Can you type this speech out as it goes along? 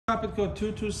carpet code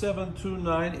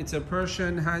 22729. It's a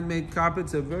Persian handmade carpet.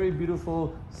 It's a very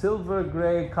beautiful silver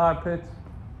gray carpet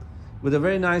with a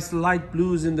very nice light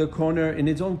blues in the corner in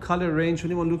its own color range.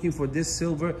 Anyone looking for this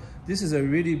silver, this is a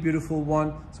really beautiful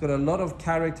one. It's got a lot of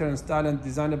character and style and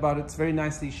design about it. It's very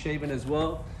nicely shaven as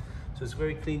well, so it's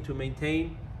very clean to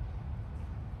maintain.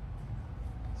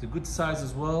 It's a good size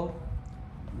as well.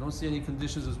 Don't see any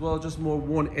conditions as well, just more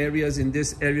worn areas in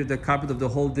this area of the carpet of the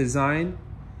whole design.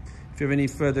 If you have any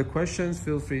further questions,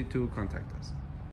 feel free to contact us.